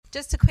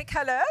Just a quick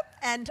hello,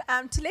 and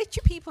to let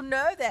you people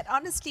know that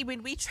honestly,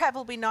 when we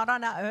travel, we're not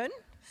on our own.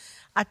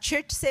 Our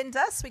church sends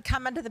us. We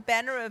come under the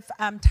banner of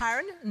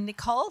Tyron and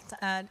Nicole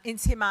in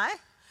Semai.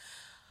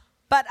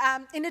 But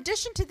in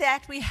addition to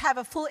that, we have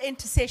a full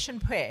intercession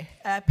prayer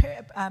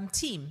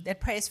team that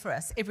prays for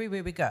us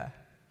everywhere we go.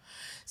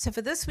 So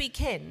for this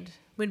weekend,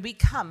 when we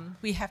come,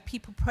 we have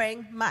people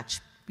praying much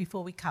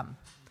before we come.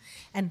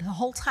 And the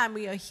whole time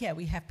we are here,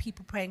 we have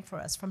people praying for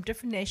us from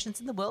different nations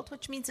in the world,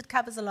 which means it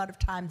covers a lot of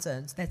time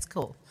zones. That's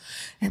cool.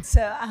 And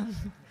so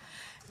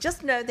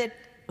just know that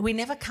we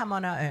never come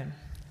on our own.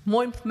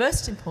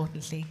 Most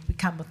importantly, we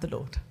come with the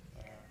Lord.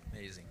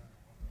 Amazing.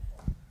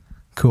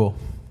 Cool.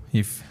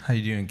 How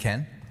you doing,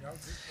 Ken?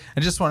 I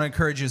just want to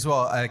encourage you as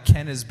well.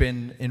 Ken has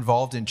been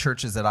involved in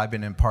churches that I've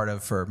been a part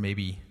of for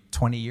maybe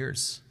 20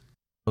 years,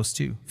 close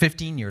to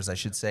 15 years, I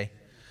should say.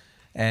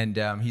 And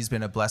he's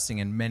been a blessing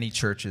in many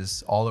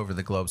churches all over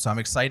the globe. So I'm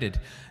excited.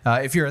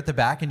 If you're at the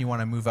back and you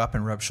want to move up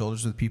and rub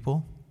shoulders with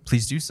people,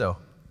 please do so.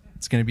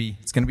 It's going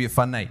to be a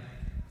fun night.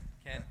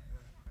 Ken.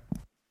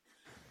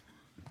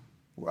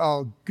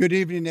 Well, good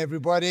evening,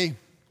 everybody.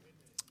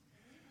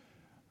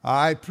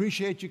 I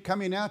appreciate you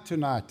coming out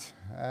tonight.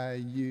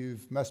 You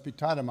must be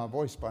tired of my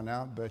voice by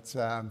now, but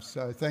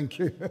so thank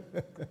you.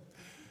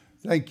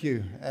 Thank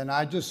you. And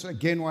I just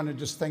again want to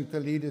just thank the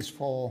leaders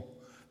for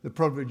the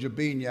privilege of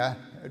being here.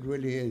 It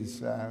really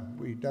is.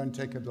 We don't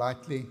take it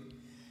lightly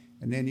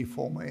in any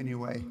form or any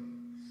way.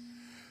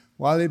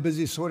 While they're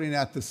busy sorting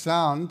out the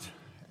sound,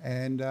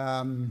 and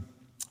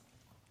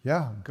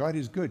God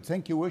is good.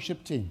 Thank you,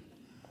 worship team.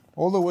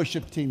 All the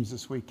worship teams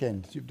this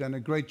weekend. You've done a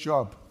great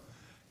job.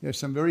 You have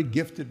some very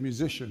gifted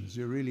musicians.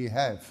 You really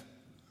have.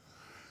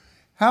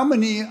 How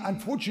many,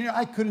 unfortunately,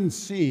 I couldn't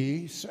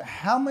see, so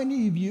how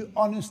many of you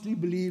honestly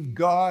believe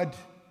God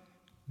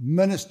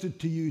ministered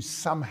to you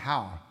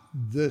somehow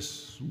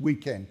this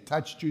weekend?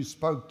 Touched you,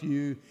 spoke to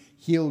you,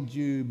 healed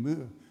you,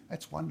 moved.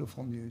 That's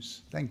wonderful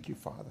news. Thank you,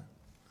 Father.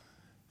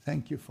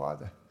 Thank you,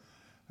 Father.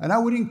 And I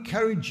would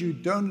encourage you,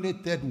 don't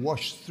let that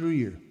wash through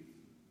you.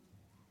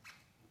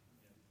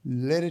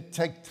 Let it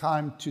take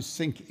time to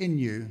sink in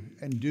you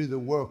and do the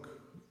work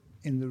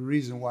in the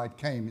reason why it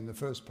came in the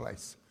first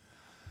place.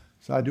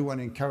 So I do want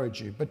to encourage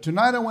you. But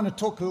tonight I want to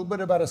talk a little bit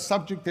about a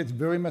subject that's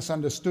very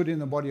misunderstood in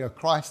the body of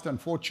Christ,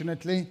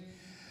 unfortunately.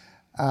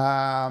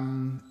 A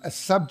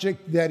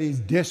subject that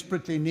is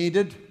desperately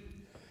needed.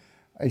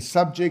 A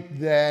subject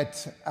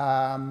that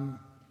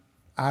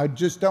I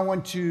just don't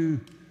want to...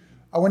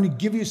 I want to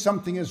give you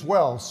something as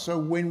well. So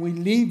when we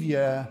leave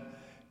here,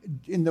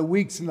 in the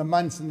weeks and the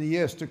months and the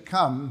years to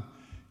come,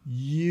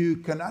 you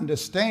can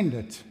understand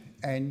it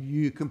and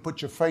you can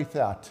put your faith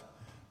out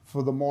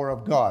for the more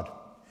of God.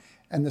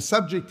 And the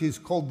subject is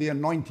called the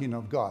anointing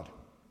of God.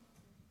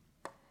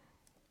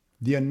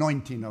 The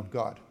anointing of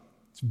God.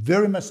 It's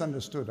very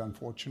misunderstood,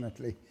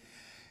 unfortunately.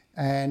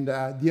 And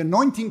the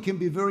anointing can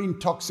be very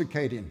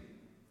intoxicating.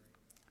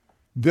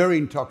 Very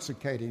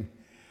intoxicating.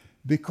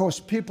 Because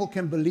people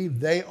can believe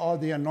they are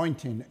the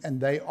anointing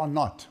and they are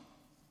not.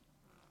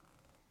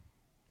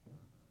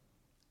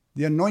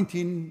 The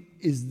anointing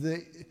is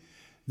the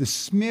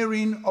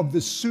smearing of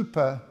the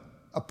super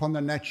upon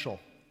the natural.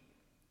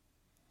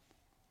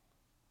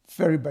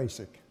 Very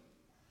basic.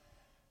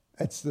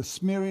 It's the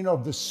smearing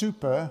of the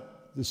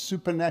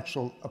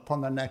supernatural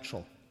upon the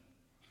natural,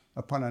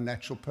 upon a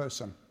natural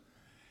person.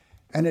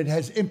 And it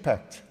has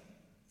impact.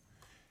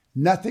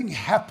 Nothing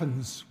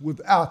happens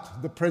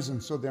without the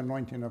presence of the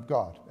anointing of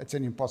God. It's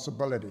an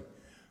impossibility.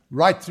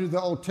 Right through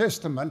the Old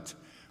Testament,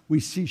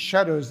 we see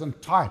shadows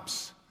and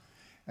types.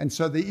 And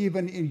so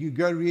even if you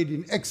go read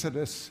in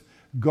Exodus,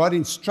 God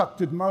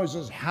instructed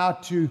Moses how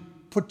to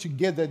put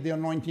together the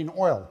anointing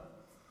oil.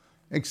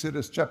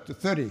 Exodus chapter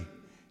 30.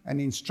 And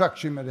he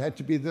instructed him it had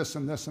to be this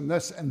and this and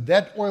this. And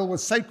that oil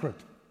was sacred.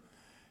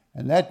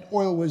 And that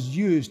oil was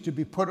used to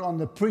be put on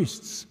the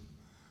priests.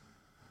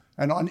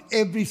 And on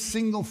every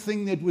single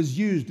thing that was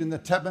used in the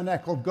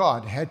tabernacle of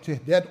God,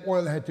 that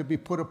oil had to be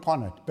put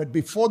upon it. But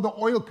before the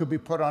oil could be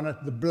put on it,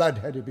 the blood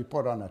had to be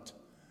put on it.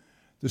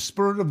 The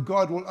Spirit of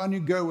God will only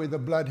go where the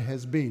blood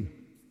has been.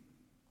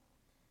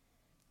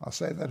 I'll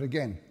say that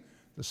again.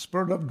 The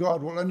Spirit of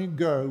God will only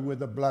go where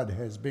the blood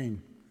has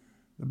been.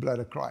 The blood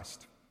of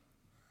Christ.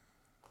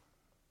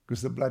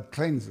 Because the blood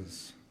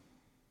cleanses.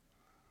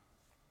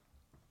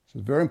 So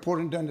it's very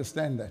important to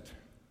understand that.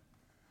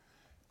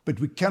 But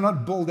we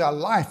cannot build our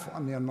life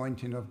on the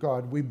anointing of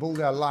God. We build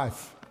our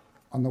life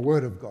on the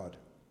Word of God.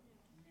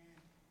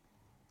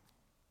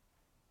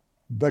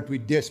 But we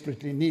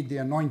desperately need the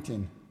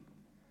anointing.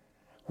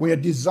 We are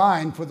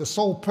designed for the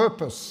sole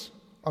purpose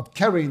of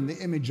carrying the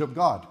image of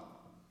God,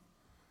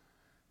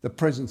 the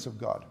presence of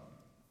God.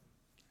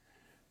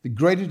 The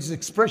greatest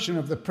expression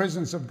of the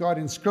presence of God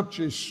in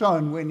Scripture is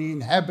shown when He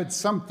inhabits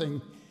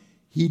something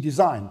He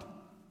designed,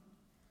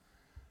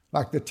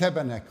 like the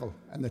tabernacle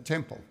and the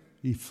temple.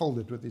 He filled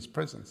it with His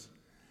presence.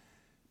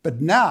 But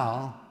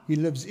now He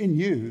lives in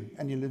you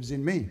and He lives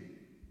in me.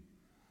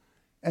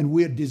 And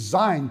we're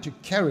designed to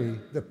carry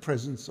the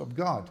presence of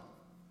God.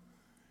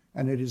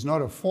 And it is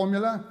not a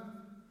formula.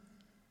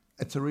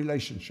 It's a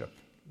relationship,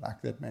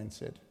 like that man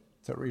said.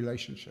 It's a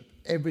relationship.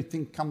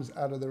 Everything comes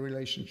out of the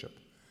relationship.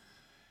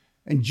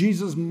 And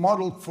Jesus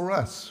modeled for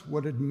us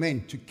what it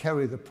meant to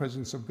carry the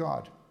presence of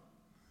God.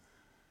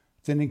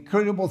 It's an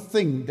incredible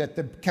thing that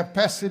the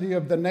capacity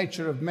of the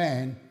nature of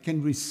man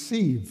can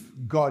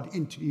receive God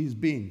into his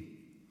being.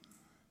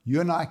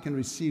 You and I can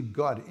receive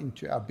God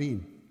into our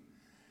being.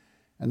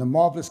 And the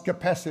marvelous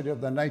capacity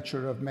of the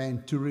nature of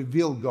man to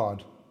reveal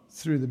God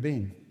through the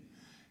being.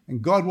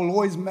 And God will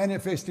always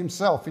manifest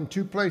himself in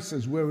two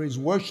places, where he's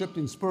worshipped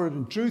in spirit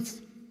and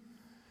truth,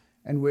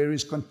 and where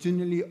he's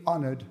continually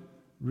honored,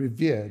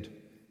 revered,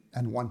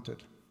 and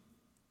wanted.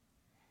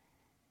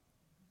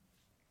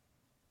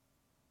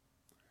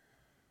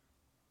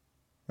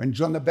 When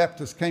John the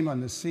Baptist came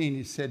on the scene,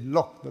 he said,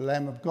 "Look, the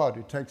Lamb of God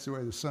who takes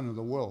away the sin of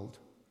the world,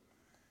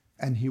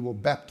 and he will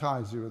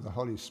baptize you with the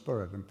Holy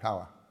Spirit and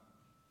power."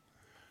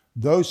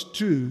 Those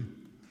two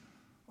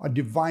are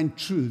divine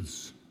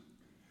truths.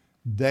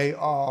 They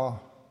are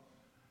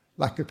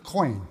like a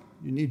coin.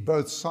 You need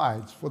both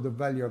sides for the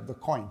value of the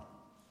coin.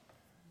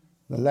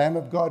 The Lamb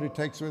of God who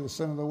takes away the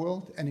sin of the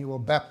world, and he will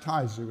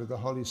baptize you with the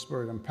Holy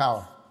Spirit and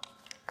power.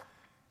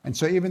 And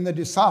so even the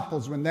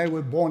disciples, when they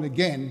were born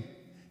again,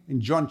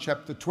 in John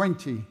chapter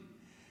 20,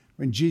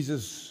 when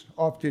Jesus,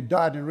 after he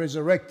died and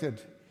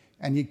resurrected,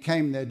 and he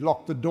came, they'd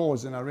locked the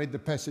doors, and I read the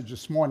passage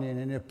this morning,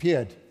 and he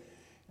appeared,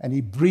 and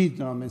he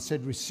breathed on them and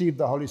said, "Receive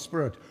the Holy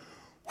Spirit."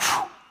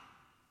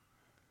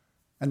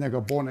 And they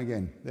got born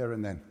again there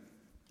and then.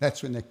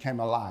 That's when they came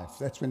alive.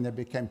 That's when they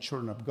became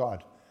children of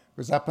God.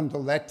 Because up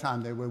until that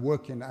time, they were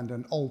working under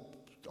an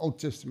Old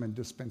Testament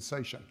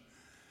dispensation.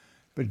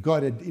 But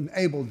God had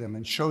enabled them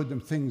and showed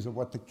them things of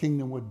what the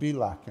kingdom would be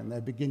like, and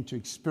they begin to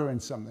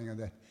experience something of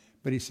that.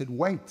 But he said,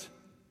 wait.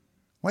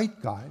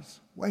 Wait, guys.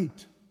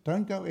 Wait.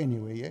 Don't go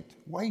anywhere yet.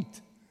 Wait.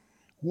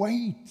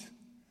 Wait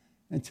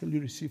until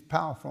you receive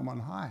power from on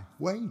high.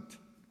 Wait.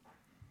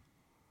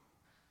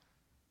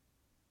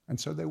 And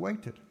so they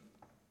waited.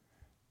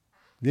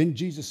 Then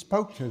Jesus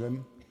spoke to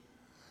them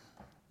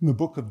in the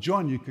book of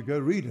John. You could go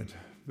read it.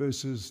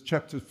 Verses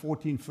chapters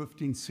 14,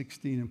 15,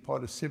 16, and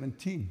part of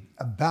 17,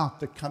 about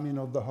the coming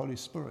of the Holy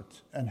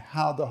Spirit and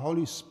how the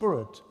Holy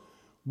Spirit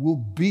will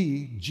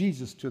be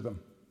Jesus to them.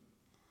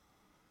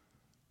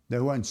 They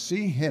won't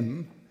see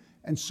him,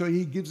 and so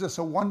he gives us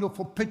a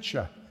wonderful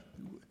picture.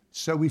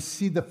 So we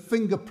see the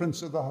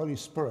fingerprints of the Holy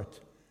Spirit.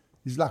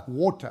 He's like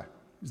water,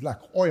 he's like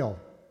oil,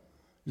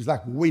 he's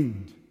like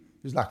wind,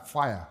 he's like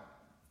fire.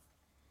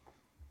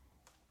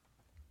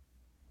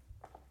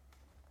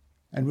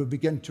 And we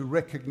begin to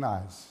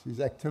recognize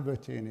his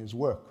activity and his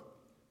work.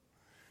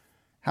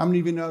 How many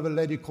of you know of a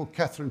lady called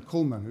Catherine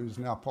Kuhlman, who's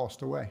now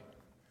passed away?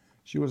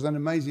 She was an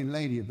amazing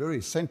lady, a very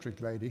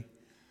eccentric lady,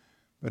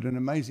 but an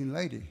amazing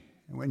lady.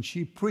 And when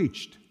she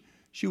preached,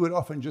 she would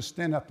often just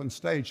stand up on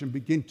stage and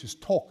begin to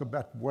talk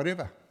about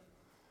whatever.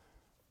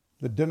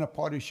 The dinner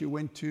party she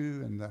went to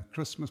and the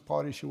Christmas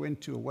party she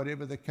went to, or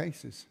whatever the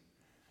case is.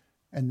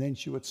 And then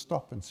she would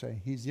stop and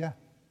say, "He's here.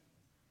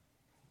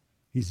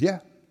 He's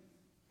here."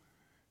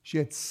 She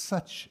had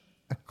such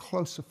a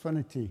close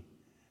affinity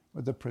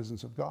with the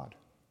presence of God.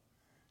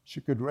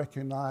 She could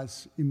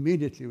recognize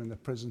immediately when the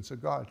presence of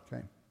God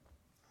came.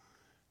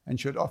 And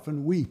she would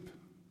often weep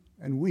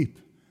and weep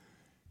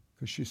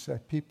because she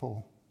said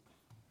people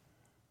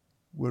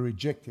were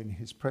rejecting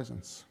his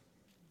presence.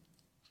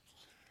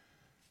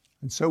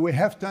 And so we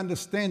have to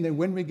understand that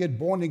when we get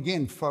born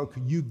again, folk,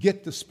 you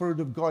get the Spirit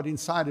of God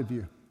inside of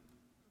you.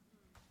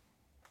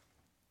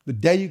 The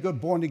day you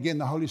got born again,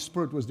 the Holy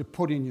Spirit was to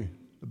put in you.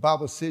 The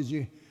Bible says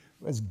you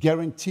was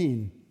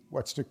guaranteeing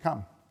what's to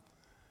come.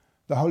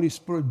 The Holy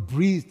Spirit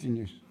breathed in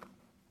you.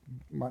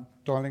 My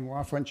darling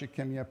wife, won't you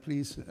come here,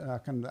 please?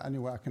 Only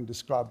way I can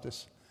describe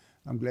this.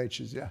 I'm glad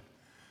she's here.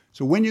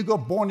 So when you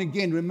got born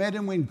again,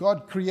 remember when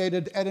God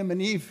created Adam and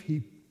Eve,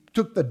 he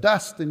took the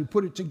dust and he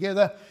put it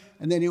together,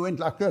 and then he went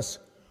like this.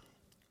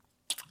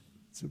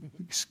 It's an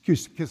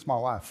excuse to kiss my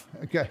wife.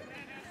 Okay.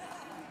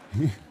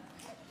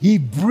 He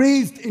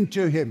breathed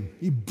into him.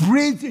 He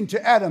breathed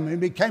into Adam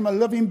and became a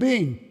living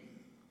being.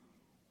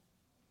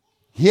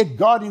 He had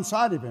God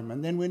inside of him.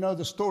 And then we know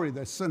the story.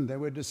 They sinned. They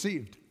were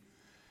deceived.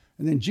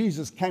 And then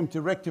Jesus came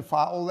to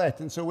rectify all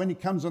that. And so when he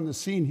comes on the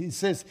scene, he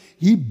says,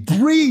 he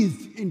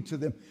breathed into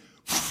them.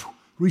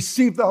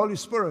 Receive the Holy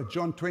Spirit,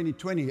 John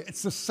 20:20.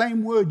 It's the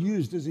same word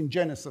used as in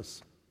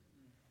Genesis.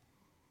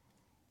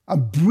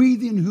 I'm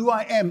breathing who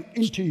I am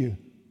into you.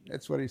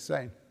 That's what he's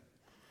saying.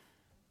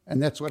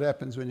 And that's what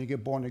happens when you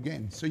get born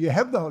again. So you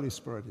have the Holy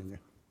Spirit in you.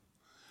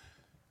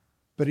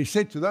 But he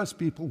said to those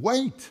people,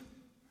 wait,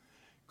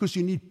 because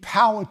you need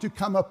power to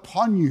come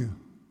upon you.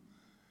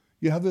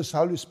 You have this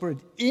Holy Spirit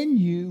in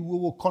you who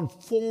will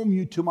conform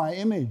you to my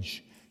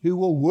image, who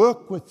will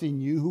work within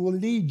you, who will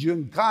lead you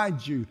and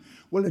guide you,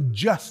 will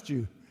adjust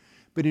you.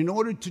 But in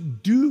order to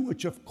do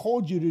what I've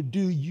called you to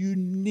do, you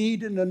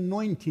need an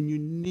anointing. You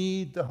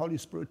need the Holy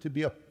Spirit to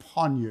be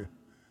upon you,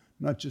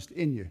 not just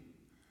in you.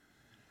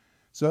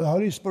 So the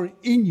Holy Spirit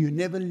in you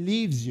never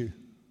leaves you.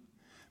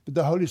 But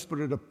the Holy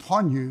Spirit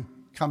upon you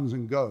comes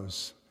and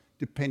goes,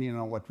 depending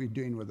on what we're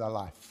doing with our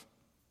life.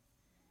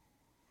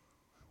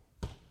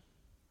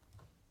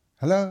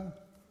 Hello?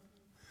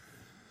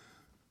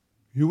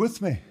 You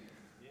with me?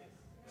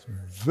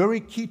 It's very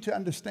key to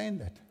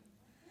understand that.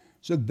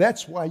 So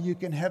that's why you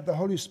can have the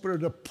Holy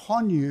Spirit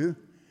upon you,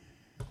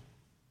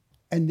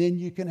 and then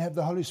you can have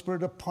the Holy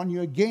Spirit upon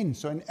you again.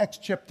 So in Acts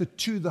chapter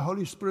 2, the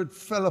Holy Spirit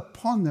fell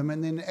upon them,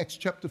 and then in Acts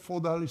chapter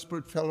 4, the Holy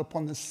Spirit fell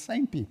upon the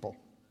same people.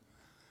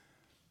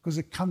 Because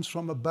it comes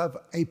from above,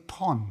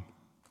 upon.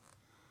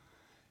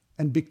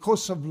 And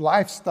because of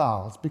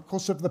lifestyles,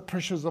 because of the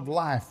pressures of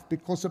life,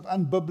 because of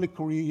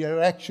unbiblical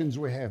reactions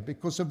we have,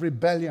 because of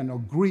rebellion or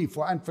grief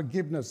or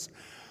unforgiveness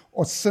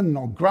or sin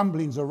or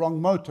grumblings or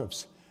wrong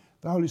motives,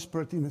 the Holy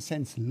Spirit, in a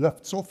sense,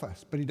 lifts off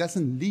us. But He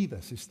doesn't leave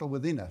us. He's still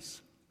within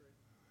us.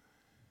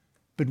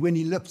 But when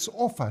He lifts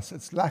off us,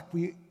 it's like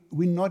we're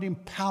not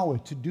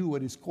empowered to do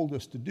what He's called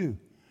us to do.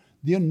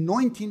 The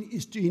anointing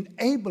is to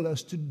enable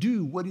us to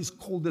do what He's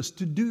called us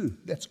to do.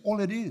 That's all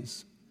it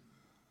is.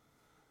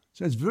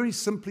 So it's very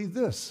simply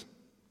this.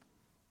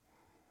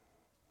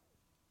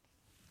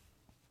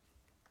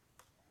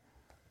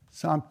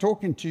 So I'm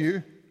talking to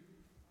you.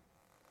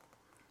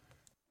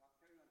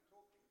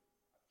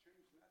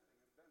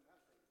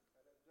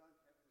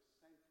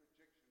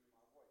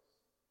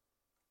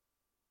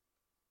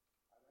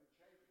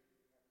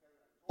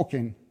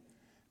 Talking,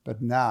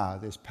 but now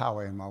there's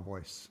power in my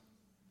voice.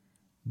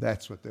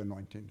 That's what the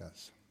anointing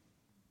does.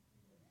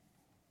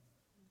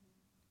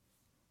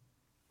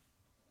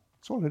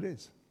 That's all it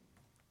is.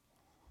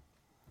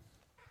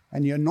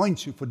 And He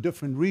anoints you for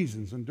different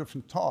reasons and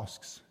different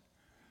tasks.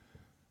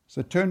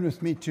 So turn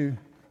with me to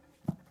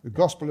the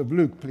Gospel of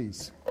Luke,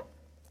 please.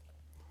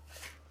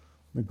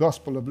 The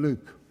Gospel of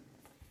Luke.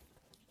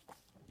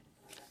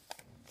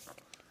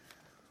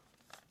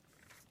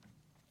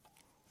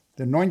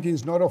 The anointing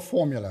is not a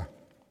formula.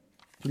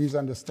 Please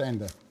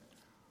understand that.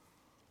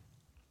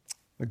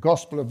 The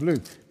Gospel of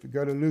Luke. If you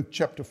go to Luke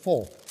chapter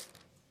 4.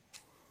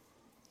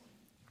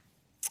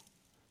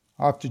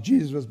 After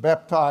Jesus was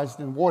baptized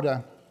in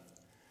water,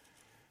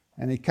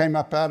 and He came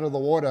up out of the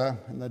water,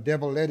 and the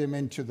devil led Him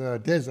into the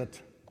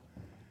desert.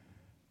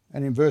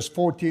 And in verse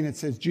 14 it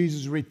says,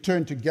 Jesus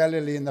returned to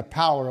Galilee in the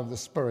power of the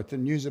Spirit,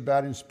 and news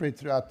about Him spread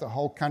throughout the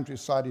whole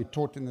countryside. He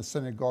taught in the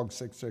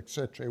synagogues,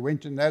 etc. He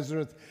went to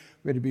Nazareth,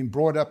 where He had been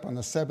brought up. On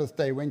the Sabbath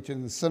day, went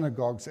in the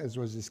synagogues, as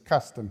was His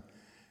custom.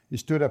 He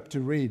stood up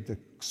to read. The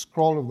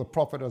scroll of the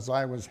prophet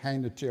Isaiah was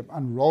handed to Him.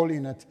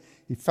 Unrolling it,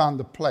 He found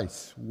the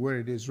place where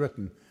it is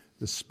written,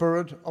 the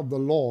Spirit of the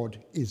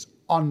Lord is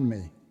on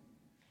me,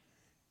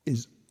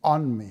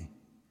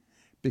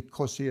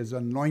 because He has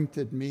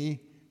anointed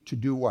me to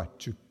do what?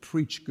 To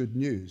preach good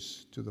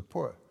news to the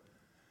poor.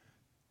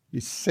 He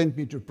sent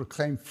me to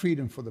proclaim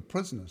freedom for the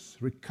prisoners,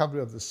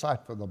 recovery of the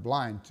sight for the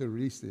blind, to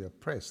release the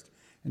oppressed,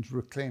 and to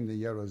proclaim the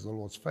year as the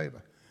Lord's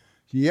favor.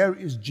 Here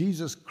is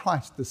Jesus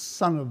Christ, the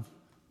Son of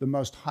the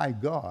Most High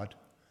God,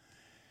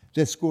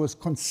 that was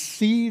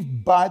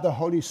conceived by the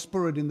Holy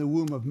Spirit in the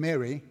womb of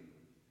Mary.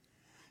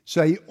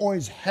 So He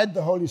always had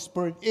the Holy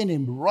Spirit in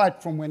Him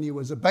right from when He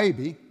was a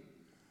baby.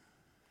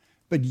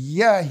 But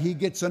yeah, He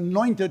gets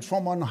anointed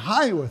from on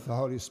high with the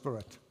Holy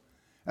Spirit.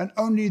 And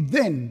only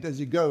then does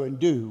He go and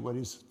do what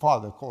His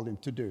Father called Him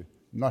to do,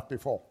 not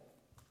before.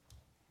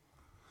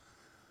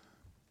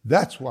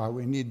 That's why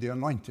we need the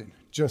anointing,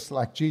 just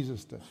like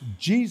Jesus did.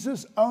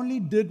 Jesus only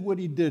did what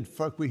He did,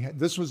 folk.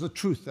 This was the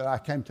truth that I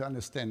came to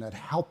understand that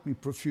helped me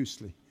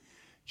profusely.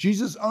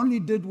 Jesus only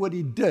did what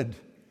He did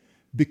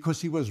because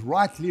He was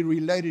rightly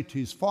related to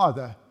His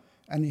Father,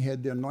 and He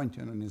had the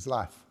anointing in His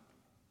life.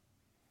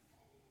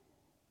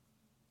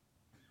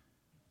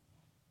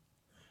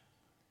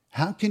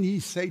 How can He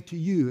say to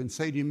you and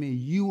say to me,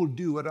 you will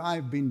do what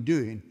I've been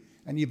doing,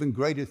 and even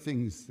greater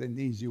things than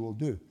these you will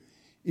do,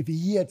 if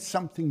He had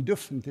something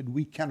different that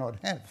we cannot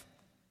have?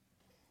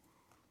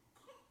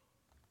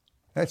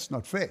 That's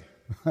not fair.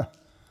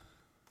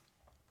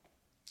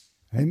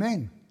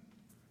 Amen.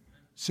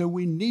 So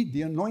we need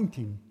the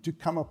anointing to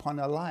come upon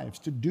our lives,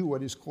 to do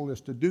what He's called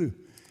us to do.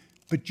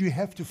 But you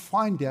have to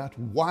find out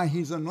why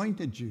He's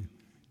anointed you.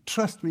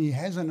 Trust me, He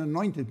hasn't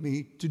anointed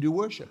me to do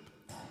worship.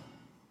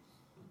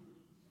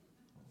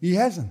 He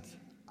hasn't.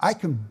 I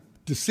can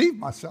deceive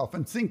myself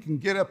and think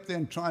and get up there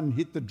and try and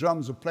hit the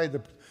drums or play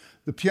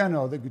the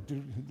piano or the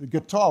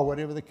guitar,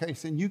 whatever the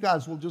case, and you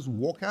guys will just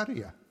walk out of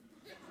here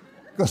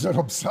because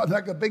it'll sound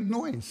like a big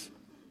noise.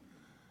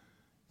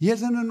 He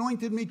hasn't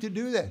anointed me to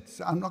do that,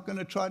 so I'm not going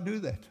to try to do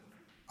that.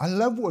 I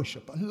love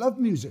worship. I love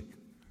music.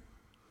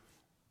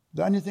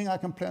 The only thing I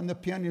can play on the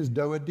piano is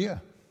Do a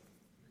Dear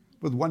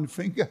with one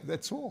finger,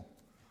 that's all.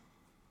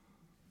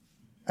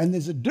 And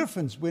there's a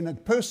difference when a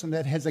person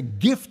that has a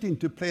gifting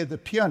to play the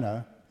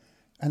piano,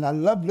 and I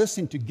love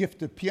listening to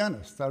gifted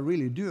pianists, I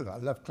really do. I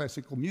love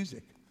classical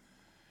music.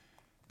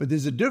 But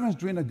there's a difference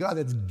between a guy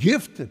that's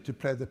gifted to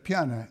play the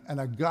piano and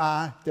a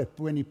guy that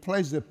when he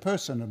plays the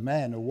person, a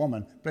man, a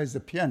woman, plays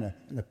the piano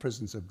and the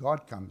presence of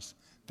God comes.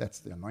 That's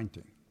the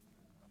anointing.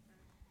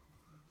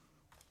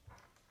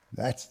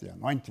 That's the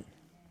anointing.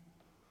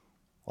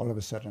 All of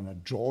a sudden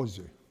it draws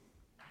you.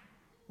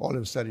 All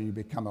of a sudden you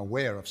become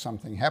aware of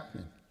something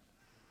happening.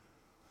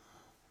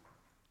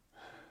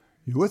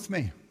 You with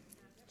me?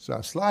 So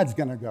our slide's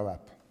going to go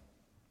up.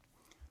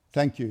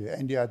 Thank you,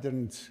 Andy. I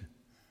didn't.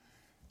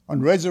 On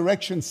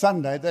Resurrection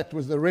Sunday, that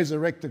was the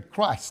resurrected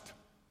Christ.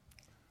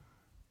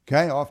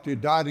 Okay, after he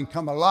died and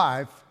come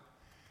alive.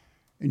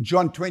 In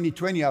John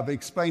 20:20, I've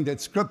explained that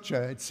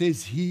scripture. It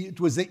says it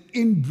was an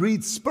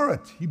inbreathed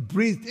spirit. He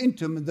breathed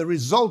into him, and the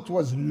result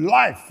was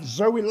life.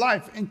 Zoe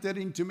life entered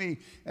into me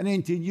and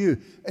into you.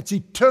 It's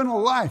eternal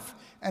life,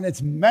 and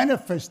it's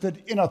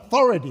manifested in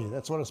authority.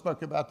 That's what I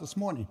spoke about this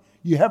morning.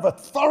 You have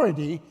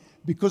authority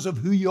because of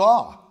who you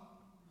are,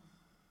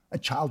 a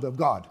child of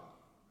God.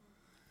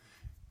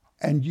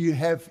 And you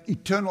have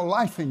eternal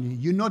life in you.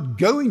 You're not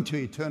going to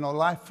eternal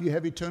life. You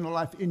have eternal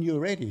life in you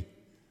already.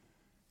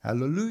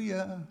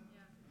 Hallelujah.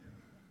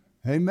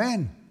 Yeah.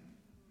 Amen.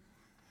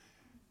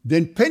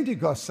 Then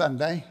Pentecost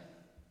Sunday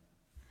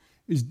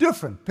is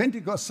different.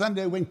 Pentecost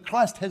Sunday, when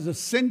Christ has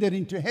ascended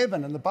into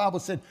heaven, and the Bible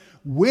said,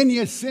 when he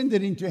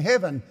ascended into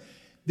heaven,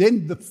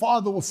 then the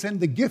Father will send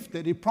the gift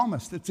that he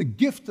promised. It's a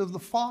gift of the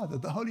Father.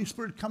 The Holy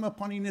Spirit come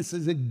upon him as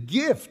a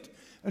gift.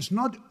 It's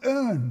not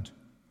earned.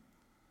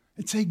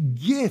 It's a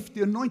gift.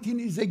 The anointing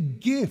is a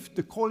gift.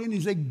 The calling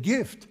is a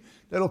gift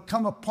that will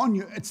come upon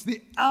you. It's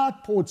the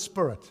outpoured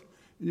Spirit.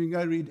 You can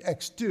go read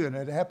Acts 2, and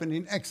it happened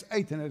in Acts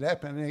 8, and it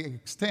happened in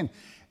Acts 10.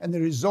 And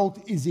the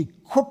result is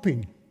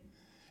equipping.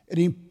 It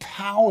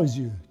empowers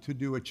you to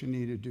do what you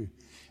need to do.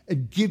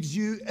 It gives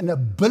you an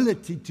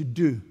ability to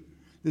do.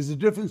 There's a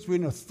difference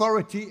between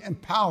authority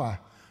and power.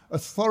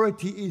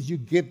 Authority is you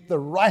get the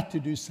right to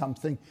do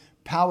something.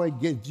 Power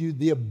gives you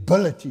the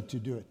ability to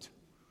do it.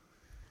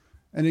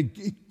 And it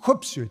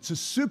equips you. It's a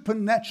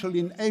supernatural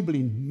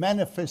enabling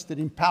manifested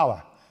in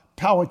power.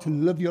 Power to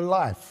live your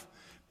life.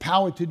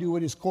 Power to do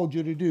what He's called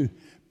you to do.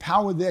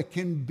 Power that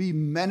can be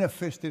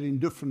manifested in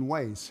different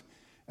ways.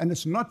 And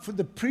it's not for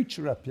the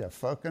preacher up here,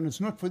 folk, and it's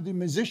not for the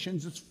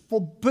musicians. It's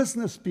for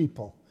business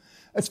people.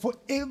 It's for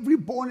every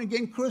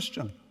born-again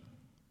Christian.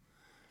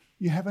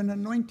 You have an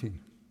anointing.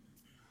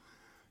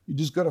 You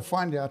just got to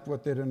find out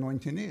what that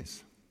anointing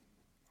is.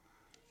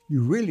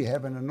 You really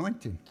have an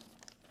anointing.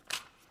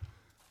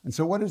 And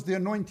so what does the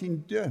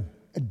anointing do?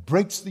 It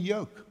breaks the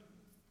yoke.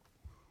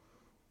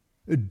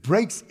 It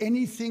breaks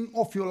anything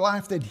off your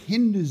life that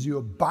hinders you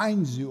or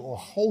binds you or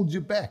holds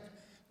you back.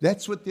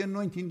 That's what the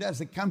anointing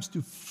does. It comes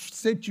to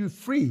set you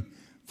free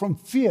from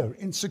fear,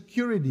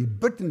 insecurity,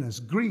 bitterness,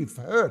 grief,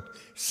 hurt,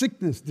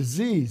 sickness,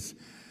 disease,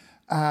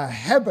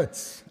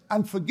 habits,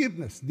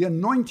 unforgiveness. The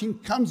anointing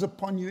comes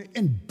upon you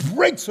and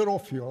breaks it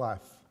off your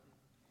life.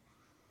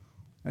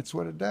 That's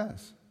what it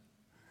does.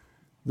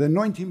 The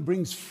anointing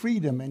brings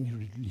freedom and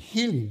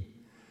healing.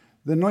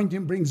 The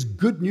anointing brings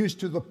good news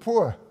to the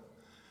poor.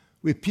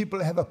 Where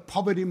people have a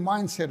poverty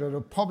mindset or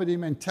a poverty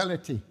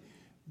mentality,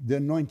 the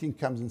anointing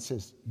comes and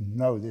says,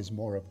 no, there's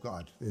more of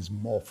God. There's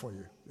more for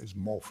you. There's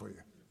more for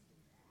you.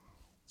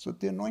 That's what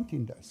the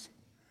anointing does.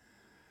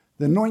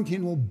 The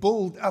anointing will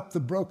build up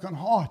the broken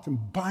heart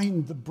and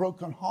bind the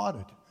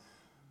brokenhearted.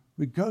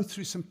 We go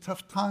through some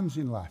tough times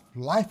in life.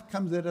 Life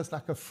comes at us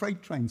like a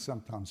freight train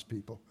sometimes,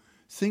 people.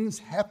 Things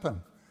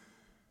happen.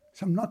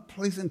 Some not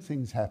pleasant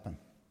things happen.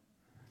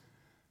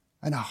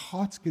 And our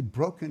hearts get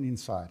broken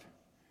inside.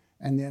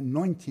 And the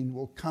anointing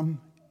will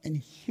come and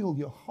heal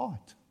your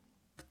heart.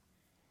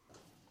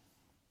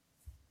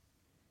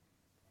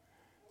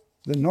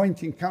 The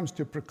anointing comes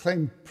to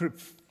proclaim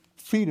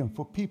freedom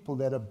for people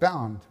that are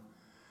bound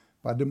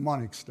by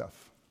demonic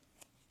stuff.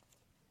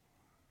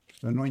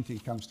 The anointing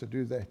comes to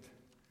do that.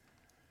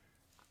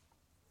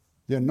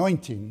 The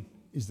anointing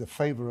is the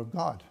favor of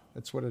God.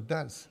 That's what it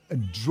does.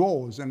 It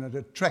draws and it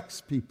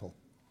attracts people.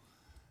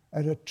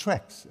 It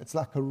attracts. It's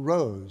like a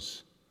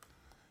rose.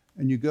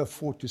 And you go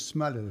forth to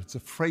smell it. It's a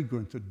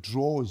fragrance. It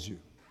draws you.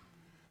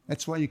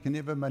 That's why you can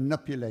never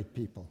manipulate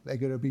people. They're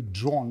going to be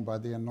drawn by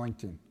the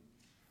anointing.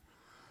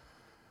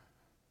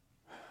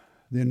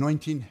 The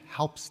anointing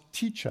helps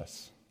teach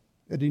us.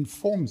 It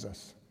informs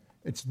us.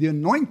 It's the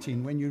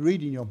anointing when you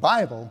read in your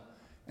Bible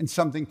and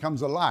something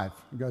comes alive.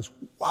 It goes,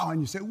 wow,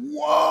 and you say,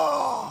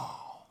 whoa!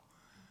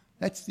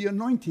 That's the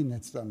anointing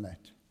that's done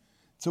that.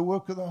 It's a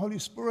work of the Holy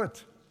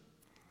Spirit.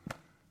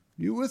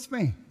 You with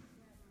me?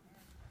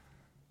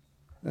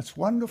 That's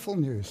wonderful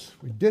news.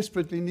 We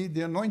desperately need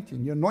the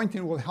anointing. Your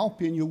anointing will help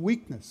you in your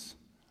weakness.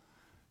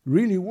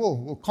 Really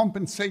will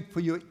compensate for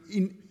your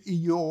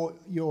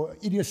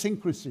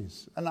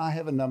idiosyncrasies. And I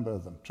have a number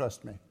of them,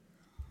 trust me.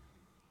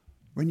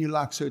 When you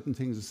like certain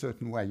things a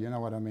certain way, you know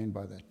what I mean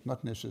by that.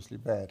 Not necessarily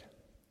bad.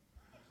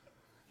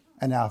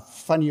 And our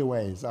funny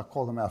ways, I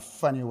call them our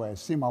funny ways.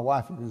 See, my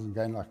wife isn't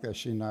going like that.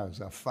 She knows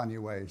our funny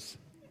ways.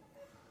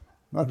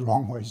 Not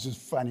wrong ways,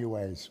 just funny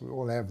ways. We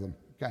all have them.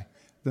 Okay.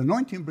 The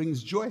anointing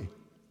brings joy.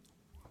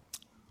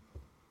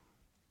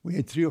 We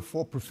had 3 or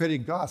 4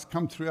 prophetic guys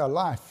come through our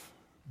life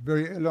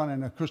very early on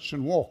in a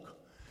Christian walk.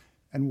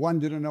 And one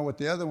didn't know what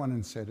the other one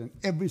had said. And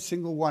every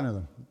single one of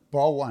them,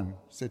 bar one,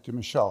 said to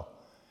Michelle,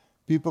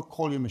 people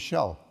call you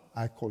Michelle,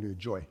 I call you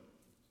Joy.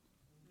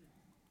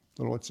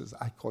 The Lord says,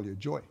 I call you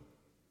Joy.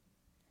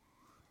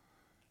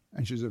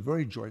 And she's a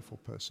very joyful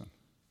person.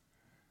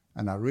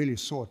 And I really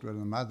saw it when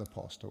her mother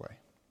passed away.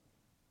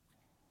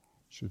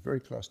 She was very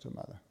close to her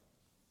mother.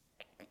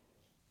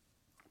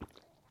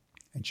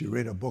 And she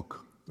read a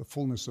book, The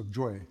Fullness of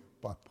Joy,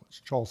 by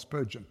Charles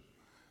Spurgeon,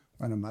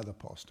 when her mother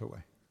passed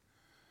away.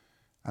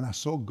 And I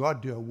saw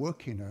God do a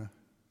work in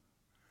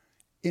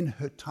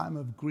her time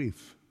of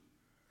grief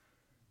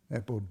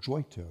that brought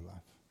joy to her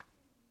life,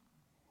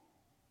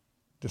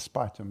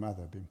 despite her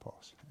mother being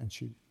passed. And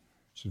she's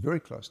very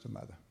close to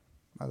mother.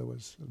 Mother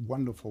was a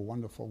wonderful,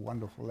 wonderful,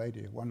 wonderful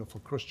lady, a wonderful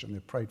Christian who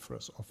prayed for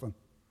us often.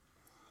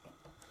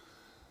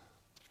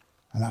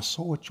 And I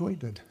saw what joy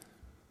did.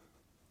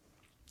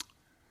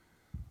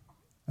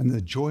 And the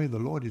joy of the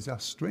Lord is our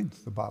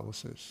strength, the Bible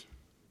says.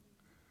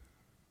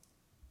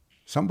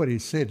 Somebody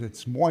said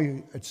it's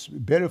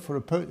better for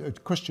a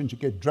Christian to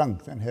get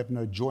drunk than have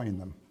no joy in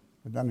them.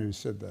 I don't know who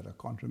said that, I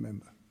can't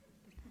remember.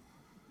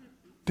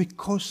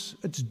 Because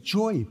it's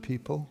joy,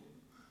 people.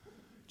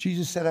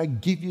 Jesus said, I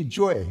give you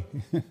joy.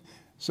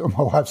 So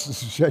my wife's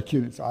just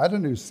shaking. I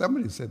don't know,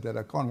 somebody said that.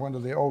 I can't, one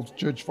of the old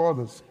church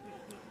fathers.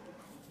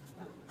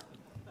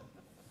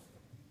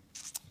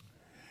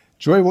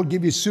 Joy will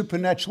give you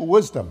supernatural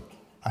wisdom.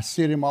 I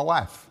see it in my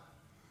wife.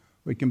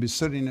 We can be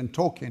sitting and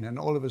talking, and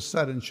all of a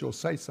sudden she'll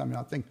say something.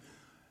 I think,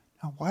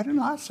 now why didn't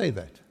I say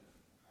that?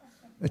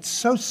 It's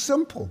so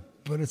simple,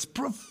 but it's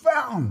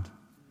profound.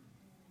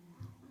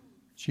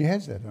 She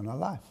has that in her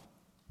life.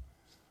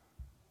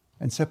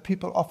 And so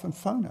people often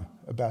phone her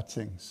about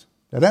things.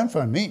 They don't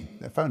phone me,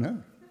 they phone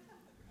her.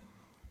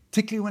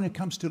 Particularly when it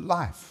comes to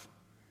life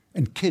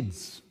and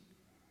kids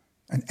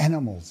and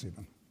animals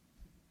even.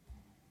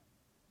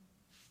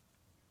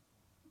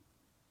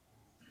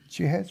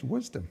 She has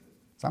wisdom.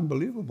 It's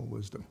unbelievable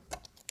wisdom.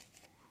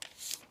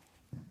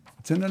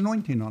 It's an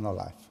anointing on her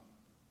life.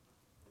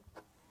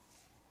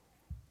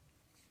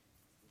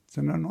 It's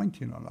an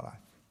anointing on her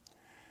life.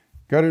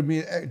 Go to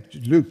me,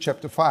 Luke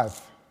chapter 5,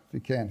 if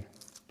you can,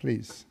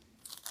 please.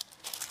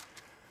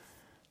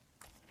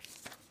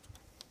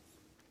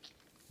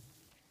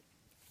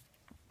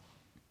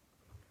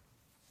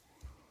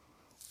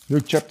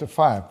 Luke chapter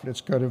 5,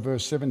 let's go to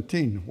verse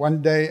 17.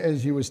 One day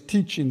as he was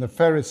teaching the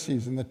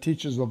Pharisees and the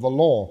teachers of the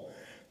law,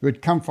 who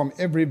had come from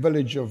every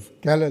village of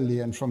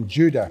Galilee and from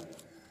Judah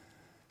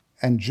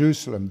and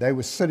Jerusalem, they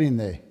were sitting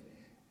there,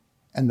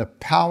 and the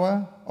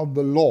power of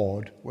the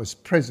Lord was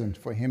present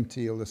for him to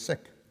heal the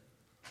sick.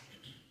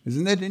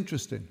 Isn't that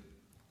interesting?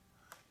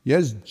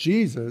 Here's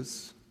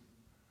Jesus,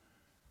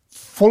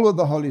 full of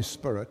the Holy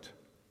Spirit,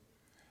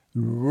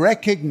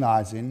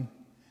 recognizing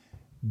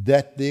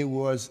that there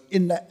was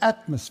in the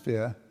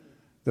atmosphere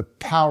the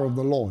power of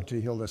the Lord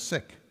to heal the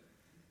sick.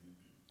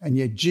 And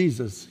yet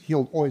Jesus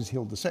always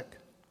healed the sick.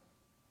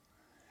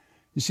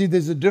 You see,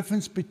 there's a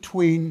difference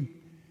between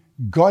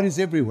God is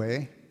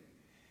everywhere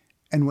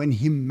and when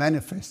he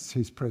manifests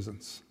his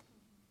presence.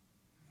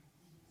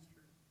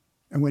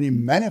 And when he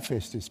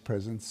manifests his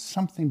presence,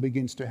 something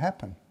begins to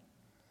happen.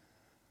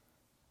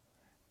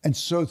 And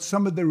so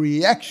some of the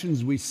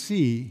reactions we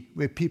see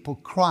where people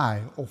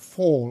cry or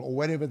fall or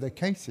whatever the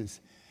case is,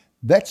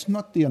 that's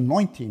not the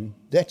anointing,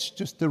 that's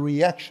just the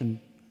reaction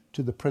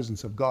to the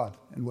presence of God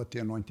and what the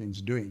anointing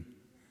is doing.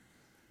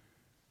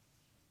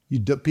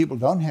 People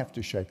don't have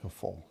to shake or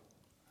fall.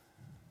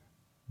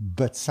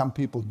 But some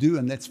people do,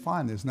 and that's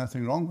fine, there's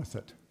nothing wrong with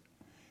it.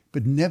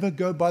 But never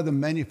go by the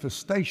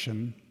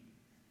manifestation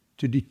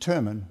to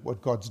determine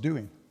what God's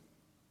doing.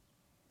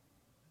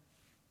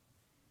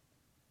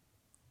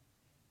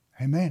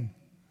 Amen.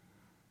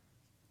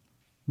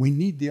 We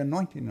need the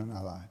anointing in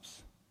our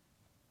lives.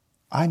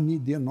 I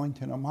need the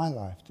anointing in my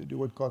life to do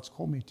what God's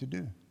called me to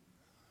do.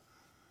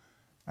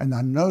 And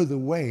I know the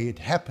way it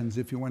happens.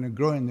 If you want to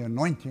grow in the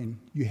anointing,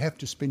 you have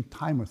to spend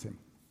time with him.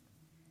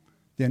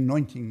 The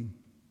anointing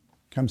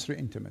comes through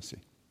intimacy.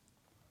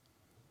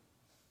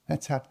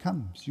 That's how it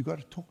comes. You've got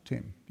to talk to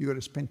him. You've got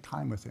to spend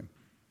time with him.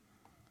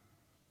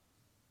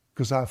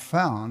 Because I've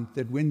found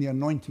that when the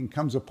anointing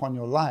comes upon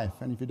your life,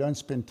 and if you don't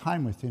spend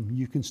time with him,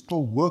 you can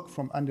still work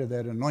from under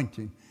that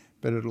anointing,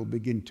 but it'll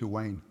begin to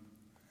wane.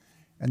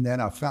 And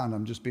then I found,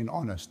 I'm just being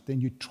honest, then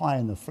you try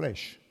in the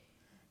flesh.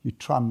 You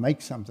try and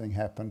make something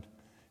happen,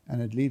 and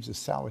it leaves a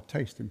sour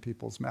taste in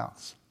people's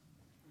mouths.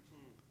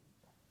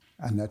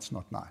 And that's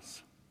not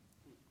nice.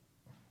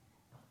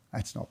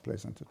 That's not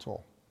pleasant at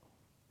all.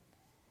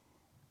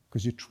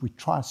 Because we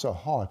try so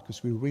hard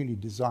because we really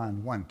desire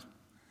and want.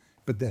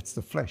 But that's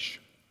the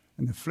flesh.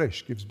 And the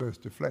flesh gives birth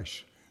to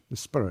flesh. The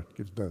spirit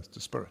gives birth to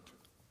spirit.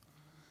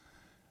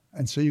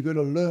 And so you've got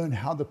to learn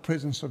how the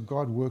presence of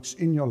God works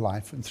in your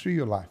life and through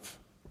your life.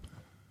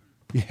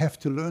 You have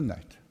to learn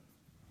that.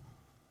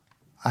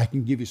 I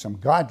can give you some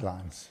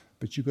guidelines,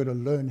 but you've got to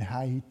learn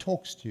how he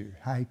talks to you,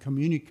 how he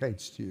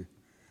communicates to you.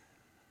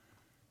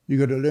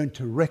 You've got to learn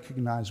to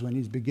recognize when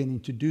he's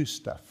beginning to do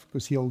stuff,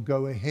 because he'll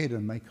go ahead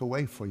and make a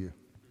way for you.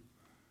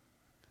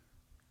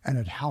 And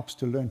it helps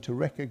to learn to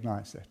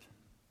recognize that.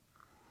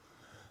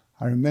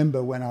 I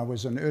remember when I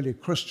was an early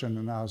Christian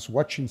and I was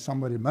watching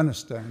somebody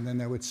minister, and then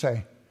they would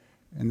say,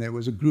 and there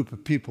was a group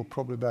of people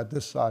probably about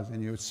this size,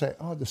 and you would say,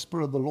 "Oh, the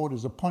Spirit of the Lord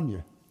is upon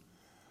you."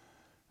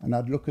 And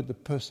I'd look at the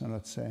person and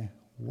I'd say,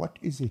 "What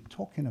is he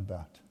talking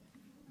about?"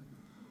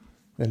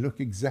 They look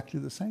exactly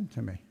the same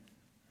to me.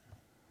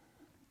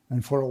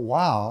 And for a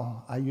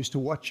while, I used to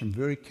watch him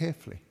very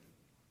carefully.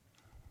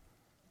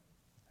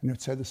 And he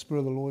would say, "The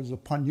Spirit of the Lord is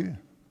upon you."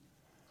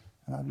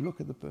 And I'd look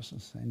at the person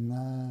and say,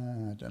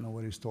 "Nah, I don't know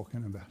what he's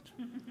talking about."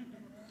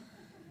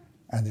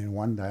 And then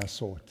one day I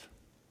saw it.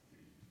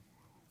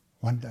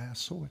 One day I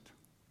saw it.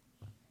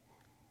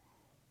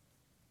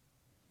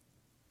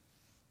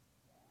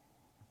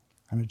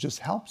 And it just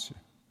helps you.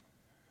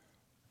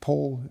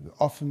 Paul,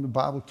 often the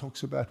Bible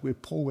talks about where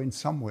Paul went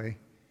somewhere,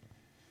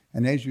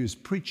 and as he was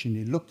preaching,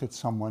 he looked at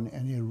someone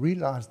and he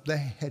realized they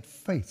had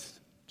faith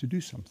to do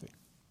something.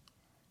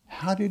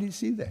 How did he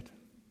see that?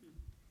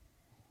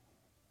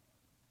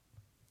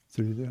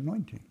 Through the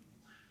anointing.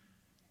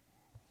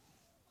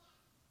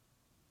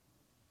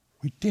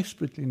 We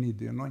desperately need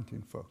the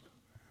anointing, folk.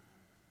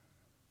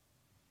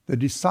 The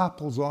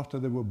disciples, after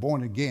they were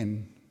born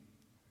again,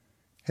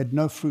 had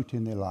no fruit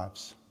in their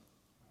lives.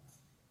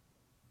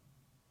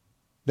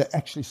 They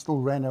actually still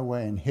ran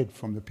away and hid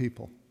from the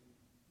people.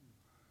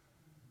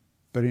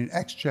 But in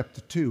Acts chapter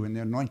 2, when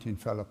the anointing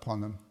fell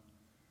upon them,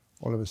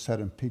 all of a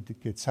sudden Peter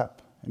gets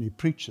up and he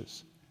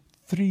preaches.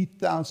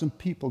 3,000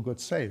 people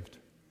got saved.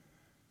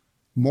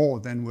 More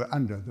than were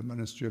under the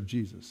ministry of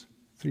Jesus.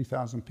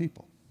 3,000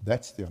 people.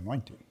 That's the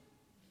anointing.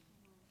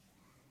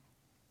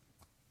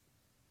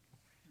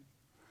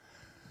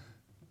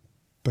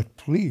 But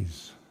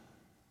please,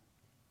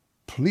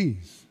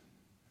 please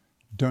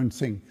don't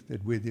think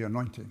that we're the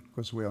anointing,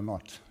 because we are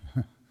not.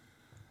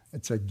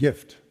 It's a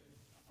gift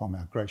from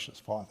our gracious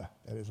Father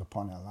that is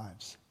upon our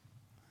lives.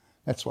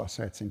 That's why I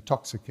say it's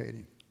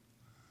intoxicating.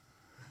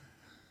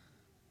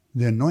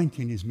 The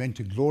anointing is meant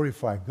to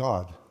glorify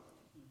God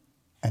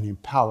and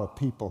empower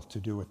people to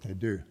do what they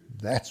do.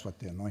 That's what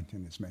the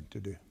anointing is meant to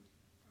do.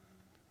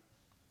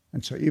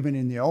 And so even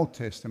in the Old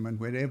Testament,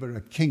 whenever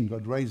a king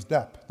got raised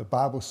up, the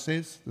Bible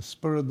says the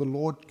Spirit of the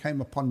Lord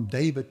came upon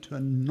David to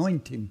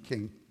anoint him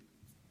king.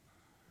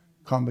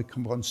 Come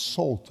upon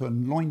Saul to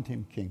anoint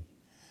him king.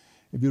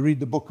 If you read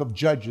the book of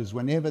Judges,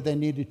 whenever they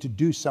needed to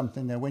do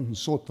something, they went and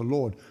sought the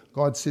Lord.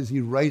 God says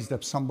he raised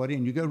up somebody,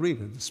 and you go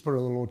read it. The Spirit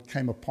of the Lord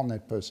came upon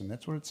that person.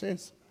 That's what it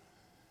says.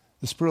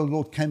 The Spirit of the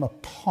Lord came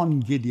upon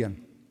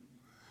Gideon.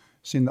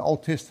 See, in the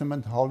Old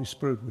Testament, the Holy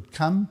Spirit would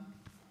come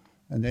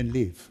and then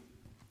leave.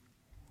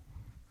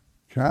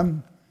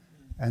 Come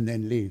and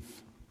then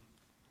leave.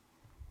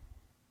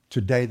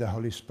 Today, the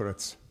Holy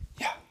Spirit's,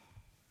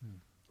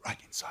 right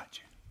inside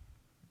you.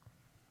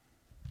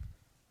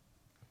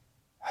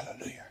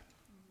 Hallelujah.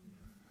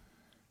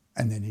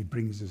 And then he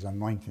brings his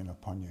anointing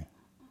upon you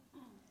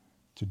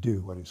to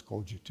do what he's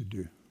called you to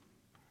do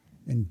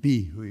and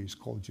be who he's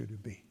called you to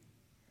be.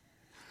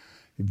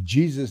 If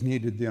Jesus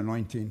needed the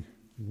anointing,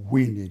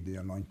 we need the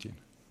anointing.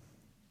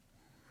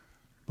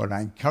 But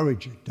I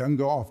encourage you, don't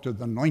go after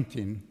the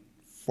anointing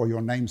for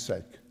your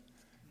namesake.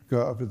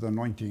 Go after the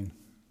anointing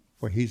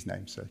for his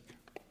namesake.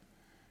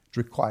 It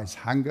requires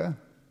hunger.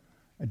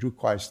 It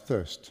requires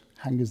thirst.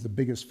 Hunger is the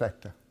biggest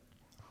factor.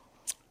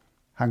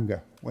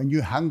 Hunger. When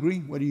you're hungry,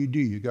 what do?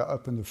 You go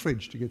open the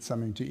fridge to get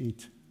something to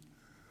eat.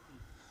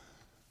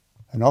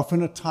 And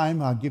often a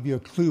time, I'll give you a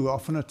clue,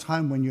 often a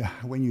time when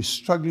you're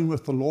struggling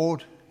with the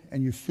Lord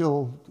and you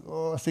feel,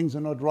 things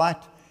are not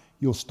right,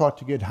 you'll start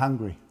to get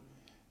hungry.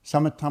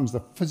 Sometimes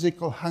the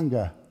physical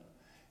hunger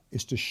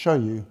is to show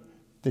you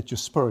that your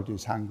spirit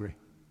is hungry.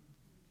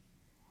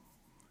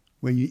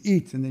 Where you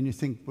eat and then you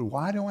think, but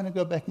why do I want to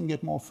go back and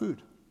get more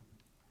food?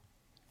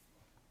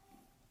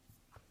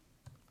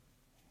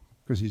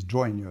 Because he's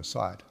drawing you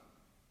aside.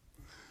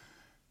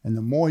 And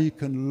the more you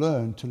can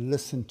learn to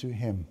listen to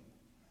him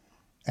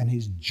and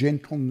his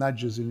gentle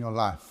nudges in your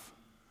life,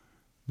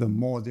 the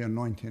more the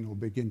anointing will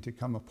begin to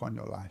come upon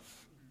your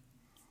life.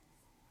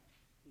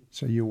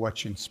 So you're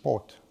watching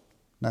sport.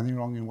 Nothing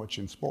wrong in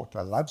watching sport.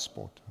 I love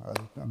sport.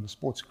 I'm a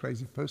sports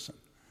crazy person.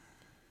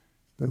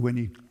 But when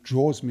he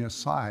draws me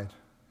aside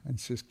and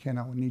says, Ken,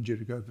 I need you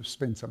to go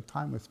spend some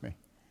time with me,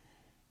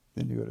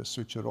 then you've got to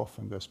switch it off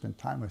and go spend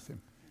time with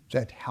him.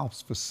 That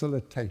helps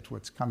facilitate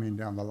what's coming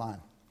down the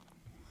line.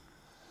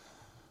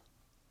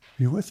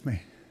 Are you with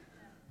me?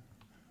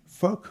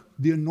 Folk,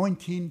 the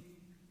anointing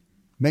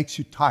makes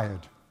you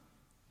tired.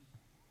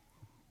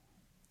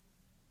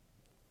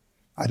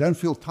 I don't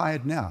feel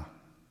tired now,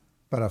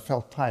 but I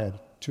felt tired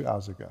 2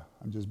 hours ago.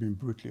 I'm just being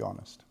brutally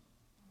honest.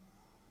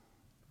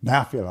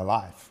 Now I feel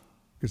alive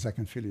because I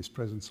can feel his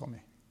presence on me.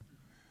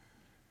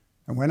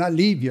 And when I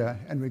leave here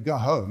and we go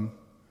home,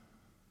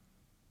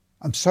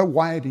 I'm so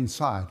wired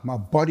inside. My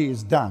body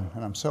is done,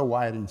 and I'm so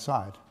wired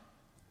inside.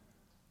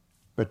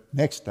 But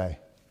next day,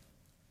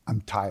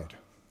 I'm tired.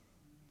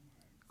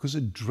 Because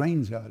it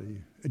drains out of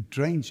you. It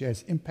drains you,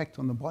 has impact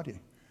on the body.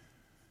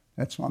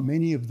 That's why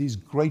many of these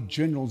great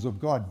generals of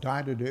God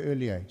died at an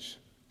early age,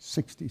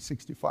 60,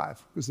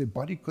 65, because their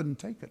body couldn't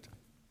take it.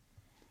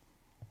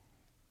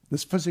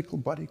 This physical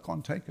body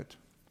can't take it.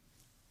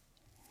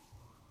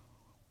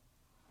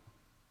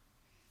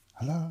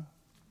 Hello?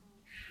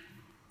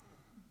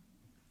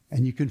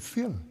 And you can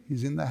feel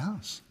he's in the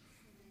house.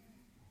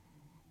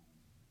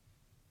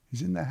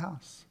 He's in the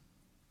house.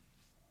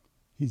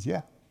 He's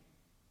here.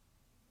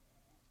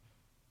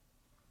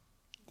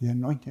 The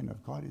anointing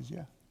of God is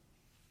here.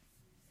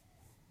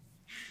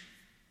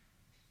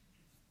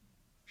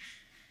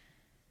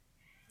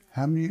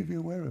 How many of you are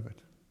aware of it?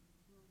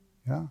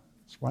 Yeah,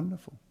 it's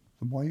wonderful.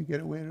 The more you get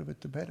aware of it,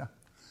 the better.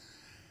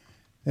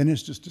 Then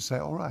it's just to say,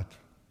 all right,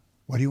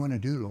 what do you want to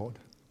do, Lord?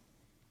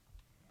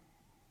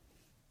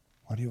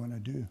 What do you want to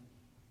do?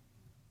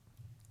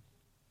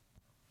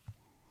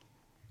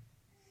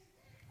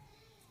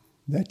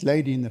 That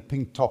lady in the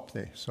pink top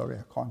there, sorry,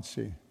 I can't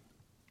see.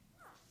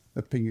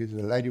 The pink is a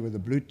lady with a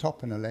blue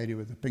top and a lady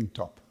with a pink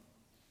top.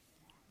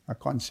 I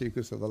can't see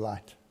because of the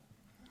light.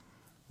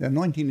 The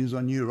anointing is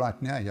on you right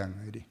now, young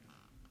lady.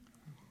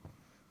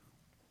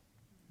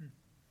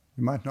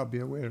 You might not be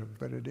aware of it,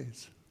 but it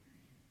is.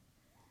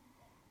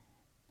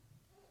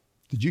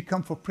 Did you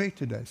come for prayer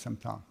today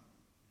sometime?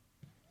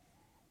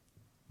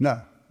 No?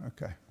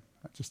 Okay.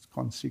 I just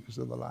can't see because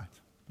of the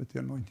light, but the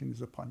anointing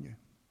is upon you.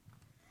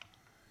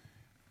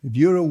 If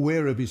you're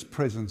aware of his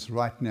presence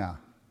right now,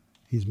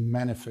 his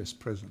manifest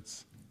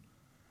presence,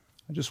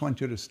 I just want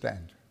you to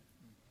stand.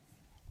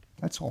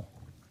 That's all.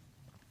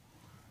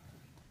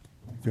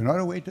 If you're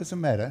not aware, it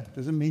doesn't matter. It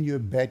doesn't mean you're a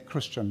bad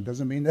Christian. It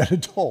doesn't mean that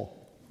at all.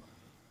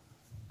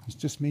 It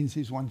just means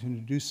he's wanting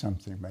to do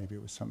something maybe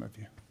with some of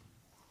you.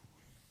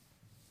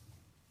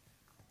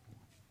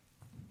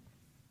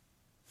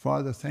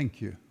 Father,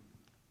 thank you.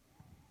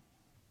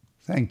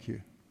 Thank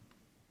you.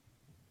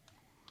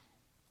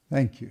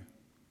 Thank you.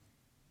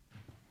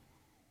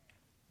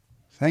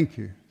 Thank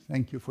you.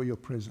 Thank you for your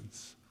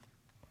presence.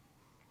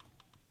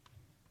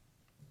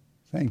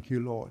 Thank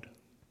you, Lord.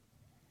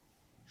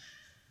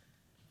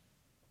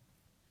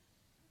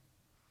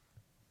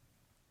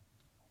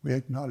 We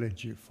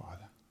acknowledge you,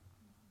 Father.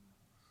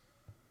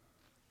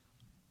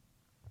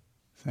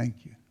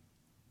 Thank you.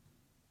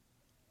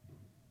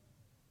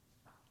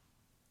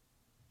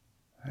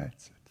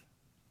 That's it.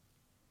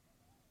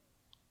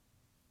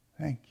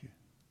 Thank you.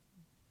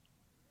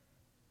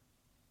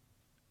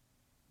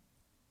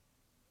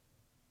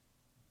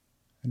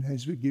 And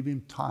as we give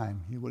him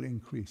time, he will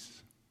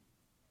increase.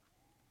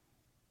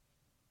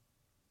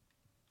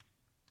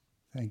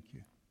 Thank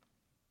you.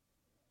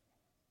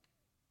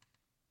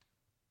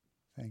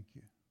 Thank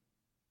you.